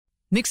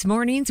Mixed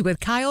Mornings with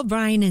Kyle,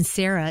 Brian, and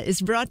Sarah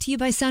is brought to you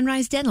by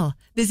Sunrise Dental.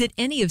 Visit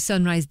any of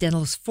Sunrise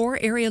Dental's 4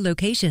 area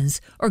locations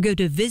or go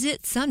to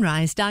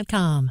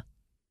visitsunrise.com.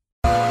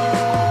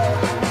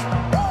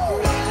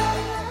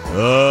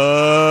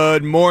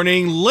 Good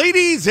morning,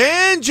 ladies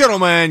and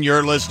gentlemen.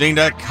 You're listening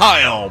to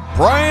Kyle,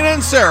 Brian,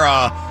 and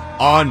Sarah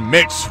on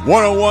Mix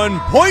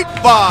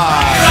 101.5.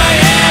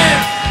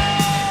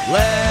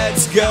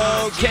 Let's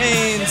go,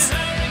 Canes.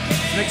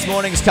 Next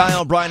morning's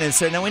Kyle, Brian, and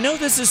Sarah. Now, we know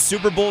this is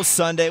Super Bowl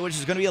Sunday, which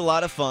is going to be a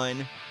lot of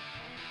fun.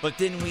 But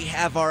then we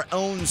have our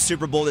own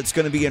Super Bowl that's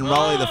going to be in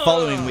Raleigh the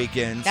following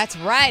weekend. That's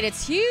right.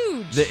 It's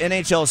huge. The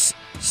NHL's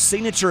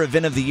signature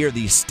event of the year,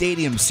 the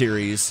Stadium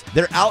Series.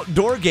 Their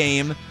outdoor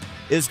game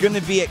is going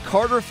to be at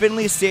Carter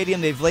Finley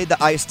Stadium. They've laid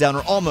the ice down,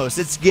 or almost.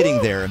 It's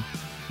getting there. I'm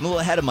a little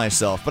ahead of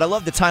myself, but I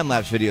love the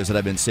time-lapse videos that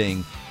I've been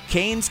seeing.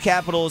 Canes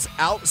Capitals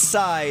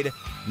outside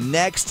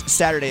next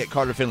Saturday at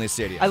Carter Finley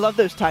Stadium. I love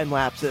those time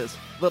lapses.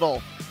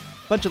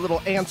 Bunch of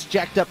little ants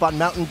jacked up on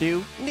Mountain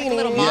Dew. Like a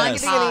little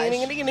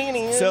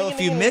montage. So if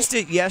you missed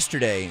it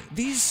yesterday,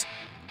 these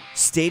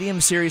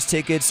Stadium Series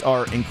tickets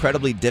are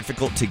incredibly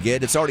difficult to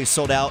get. It's already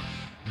sold out.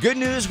 Good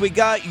news, we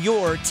got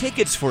your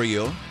tickets for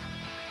you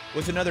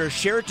with another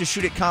Share It to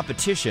Shoot It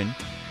competition.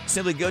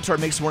 Simply go to our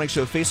Mixed Morning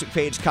Show Facebook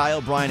page,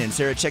 Kyle, Brian, and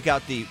Sarah. Check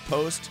out the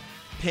post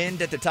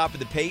pinned at the top of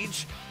the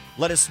page.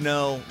 Let us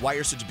know why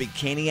you're such a big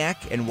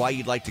Caniac and why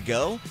you'd like to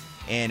go.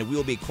 And we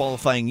will be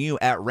qualifying you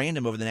at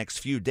random over the next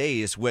few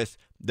days with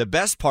the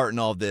best part in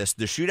all of this,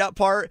 the shootout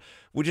part,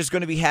 which is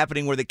going to be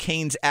happening where the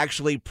Canes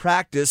actually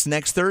practice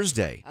next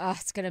Thursday. Oh,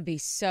 it's going to be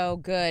so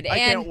good. I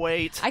can't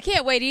wait. I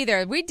can't wait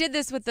either. We did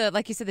this with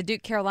like you said, the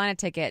Duke Carolina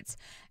tickets.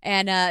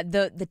 And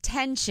the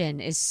tension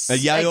is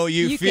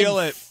you feel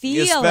it.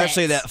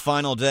 Especially that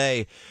final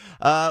day.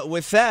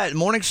 With that,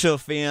 Morning Show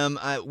fam,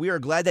 we are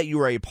glad that you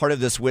are a part of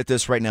this with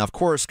us right now. Of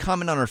course,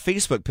 comment on our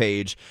Facebook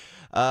page.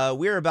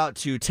 We're about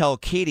to tell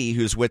Catie,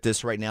 who's with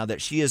us right now,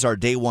 that she is our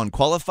day one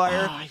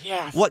qualifier. Oh,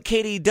 yes. What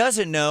Catie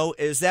doesn't know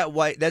is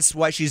that's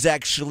why she's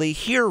actually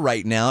here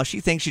right now.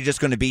 She thinks she's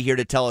just going to be here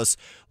to tell us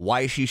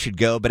why she should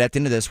go. But at the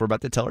end of this, we're about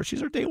to tell her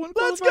she's our day one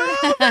qualifier.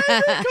 Let's go,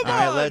 baby. Come All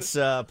right, let's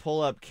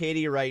pull up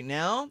Catie right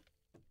now.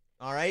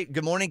 All right.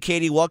 Good morning,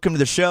 Catie. Welcome to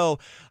the show.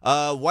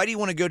 Why do you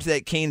want to go to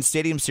that Canes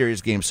Stadium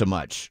Series game so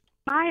much?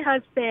 My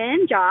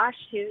husband, Josh,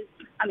 who's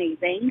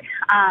amazing,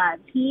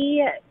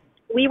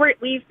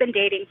 we've been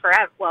dating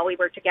forever. Well, we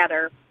were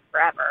together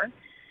forever.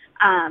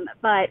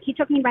 But he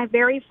took me to my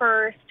very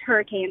first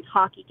Hurricanes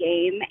hockey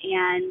game,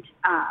 and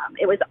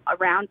it was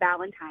around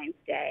Valentine's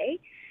Day.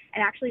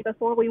 And actually,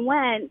 before we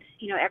went,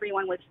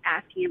 everyone was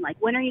asking him, like,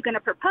 when are you going to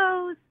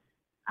propose?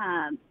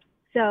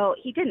 So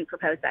he didn't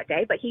propose that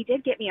day, but he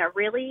did get me a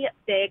really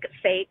big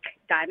fake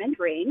diamond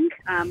ring,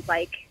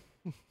 like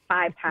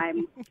 5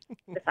 times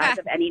the size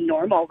of any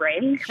normal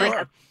ring, like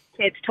a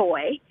kid's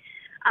toy.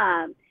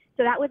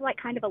 So that was like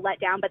kind of a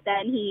letdown, but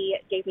then he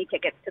gave me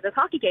tickets to this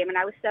hockey game, and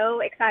I was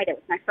so excited. It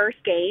was my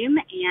first game,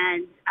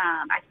 and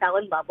I fell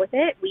in love with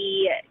it.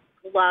 We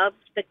loved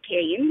the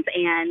Canes,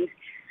 and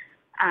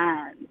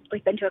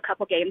we've been to a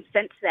couple games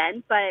since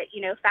then. But,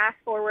 fast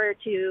forward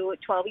to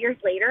 12 years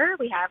later,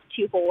 we have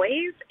 2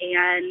 boys,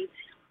 and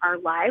our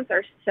lives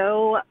are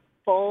so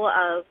full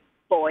of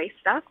boy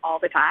stuff all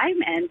the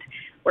time, and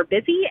we're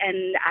busy,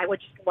 and I would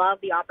just love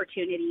the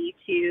opportunity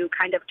to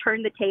kind of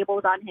turn the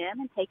tables on him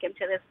and take him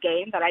to this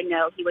game that I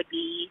know he would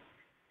be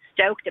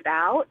stoked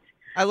about.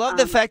 I love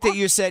the fact that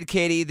you said,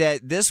 Catie,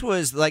 that this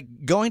was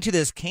like going to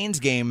this Canes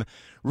game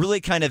really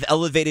kind of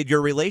elevated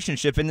your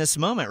relationship in this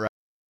moment, right?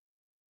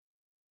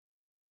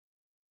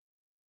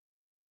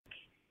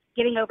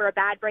 Getting over a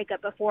bad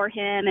breakup before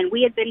him, and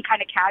we had been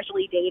kind of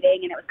casually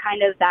dating, and it was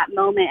kind of that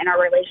moment in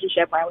our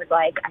relationship where I was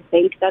like, I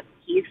think that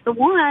he's the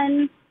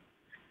one.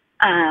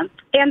 And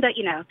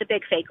the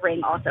big fake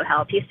ring also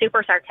helped. He's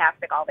super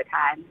sarcastic all the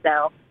time,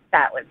 so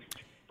that was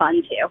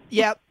fun too.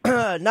 Yep.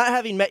 Not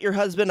having met your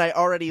husband, I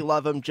already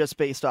love him just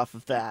based off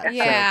of that.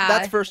 Yeah. So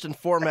that's first and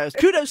foremost.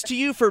 Kudos to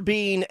you for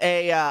being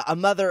a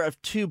mother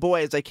of 2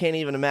 boys. I can't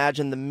even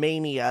imagine the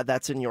mania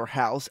that's in your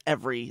house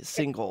every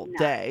single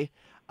day.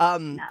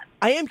 I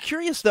am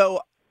curious,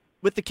 though,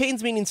 with the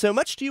Canes meaning so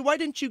much to you, why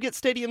didn't you get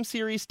Stadium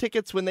Series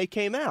tickets when they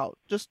came out?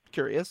 Just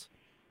curious.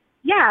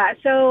 Yeah,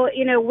 so,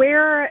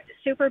 we're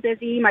super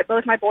busy.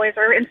 Both my boys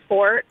are in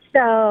sports.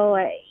 So,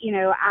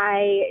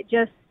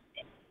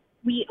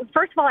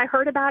 first of all, I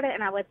heard about it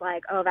and I was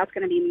like, oh, that's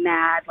going to be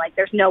mad. Like,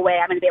 there's no way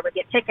I'm going to be able to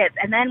get tickets.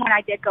 And then when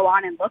I did go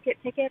on and look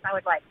at tickets, I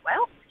was like,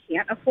 well,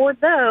 can't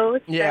afford those.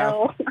 Yeah.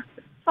 So,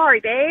 sorry,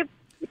 babe.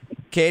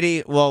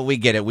 Catie, well, we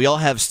get it. We all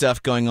have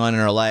stuff going on in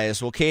our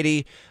lives. Well,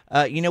 Catie,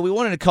 we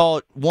wanted to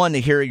call, one, to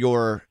hear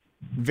your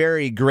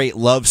very great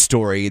love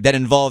story that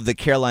involved the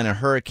Carolina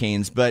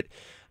Hurricanes, but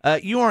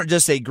you aren't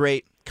just a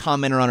great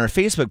commenter on our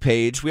Facebook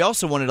page. We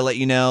also wanted to let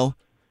you know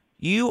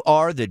you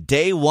are the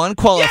day one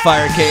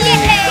qualifier, Catie.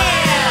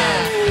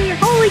 Yay!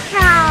 Holy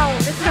cow,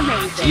 this is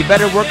amazing. You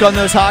better work on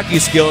those hockey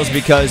skills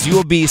because you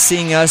will be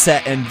seeing us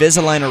at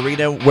Invisalign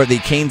Arena where the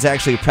Canes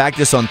actually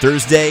practice on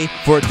Thursday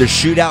for the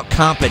shootout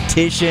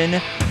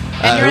competition.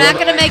 And you're not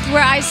going to make you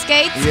wear ice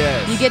skates.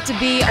 Yes. You get to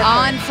be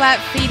on flat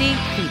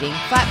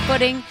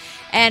footing.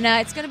 And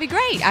it's going to be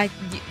great.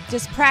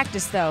 Just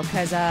practice, though,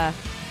 because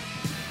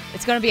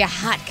it's going to be a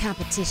hot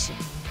competition.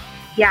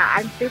 Yeah,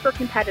 I'm super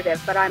competitive,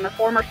 but I'm a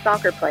former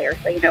soccer player,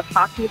 so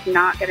hockey's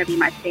not going to be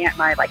my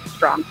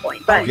strong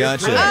point. But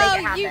Gotcha. I'm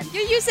gonna make it happen.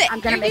 You're used to,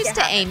 I'm gonna you're make used it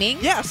to happen. aiming.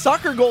 Yeah,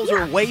 soccer goals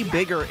are way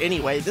bigger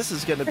anyway. This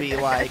is going to be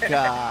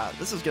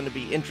this is going to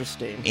be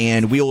interesting.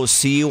 And we will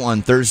see you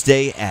on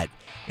Thursday at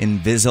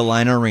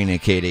Invisalign Arena,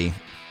 Catie.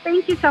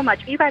 Thank you so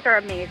much. You guys are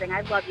amazing.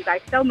 I love you guys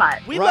so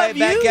much. We right love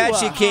back you.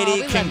 at you, Catie.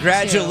 we love you,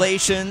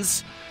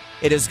 Congratulations.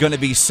 It is going to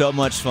be so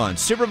much fun.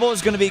 Super Bowl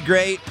is going to be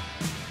great.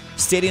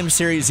 Stadium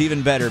Series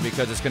even better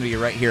because it's going to be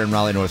right here in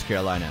Raleigh, North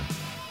Carolina.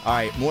 All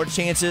right, more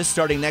chances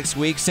starting next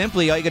week.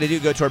 Simply, all you got to do,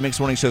 go to our Mixed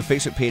Morning Show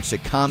Facebook page to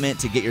comment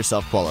to get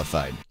yourself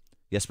qualified.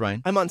 Yes,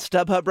 Brian? I'm on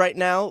StubHub right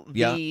now.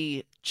 Yeah.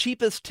 The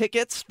cheapest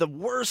tickets, the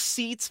worst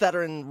seats that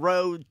are in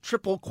row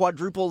triple,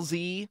 quadruple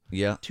Z,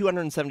 Yeah.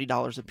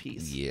 $270 a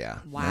piece. Yeah.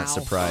 Wow. Not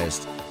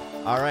surprised.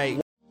 All right.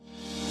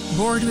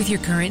 Bored with your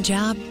current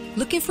job?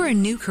 Looking for a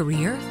new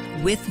career?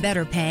 With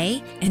better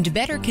pay and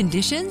better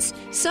conditions?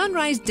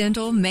 Sunrise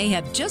Dental may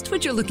have just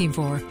what you're looking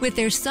for with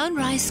their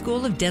Sunrise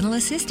School of Dental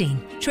Assisting.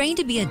 Trained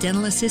to be a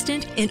dental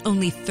assistant in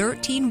only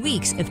 13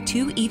 weeks of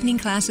 2 evening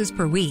classes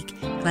per week.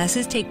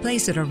 Classes take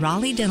place at a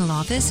Raleigh dental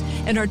office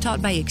and are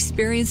taught by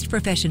experienced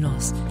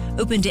professionals.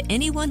 Open to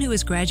anyone who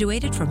has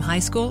graduated from high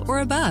school or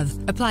above.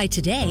 Apply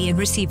today and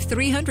receive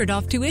 $300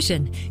 off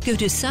tuition. Go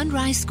to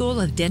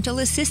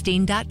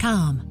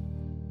sunriseschoolofdentalassisting.com.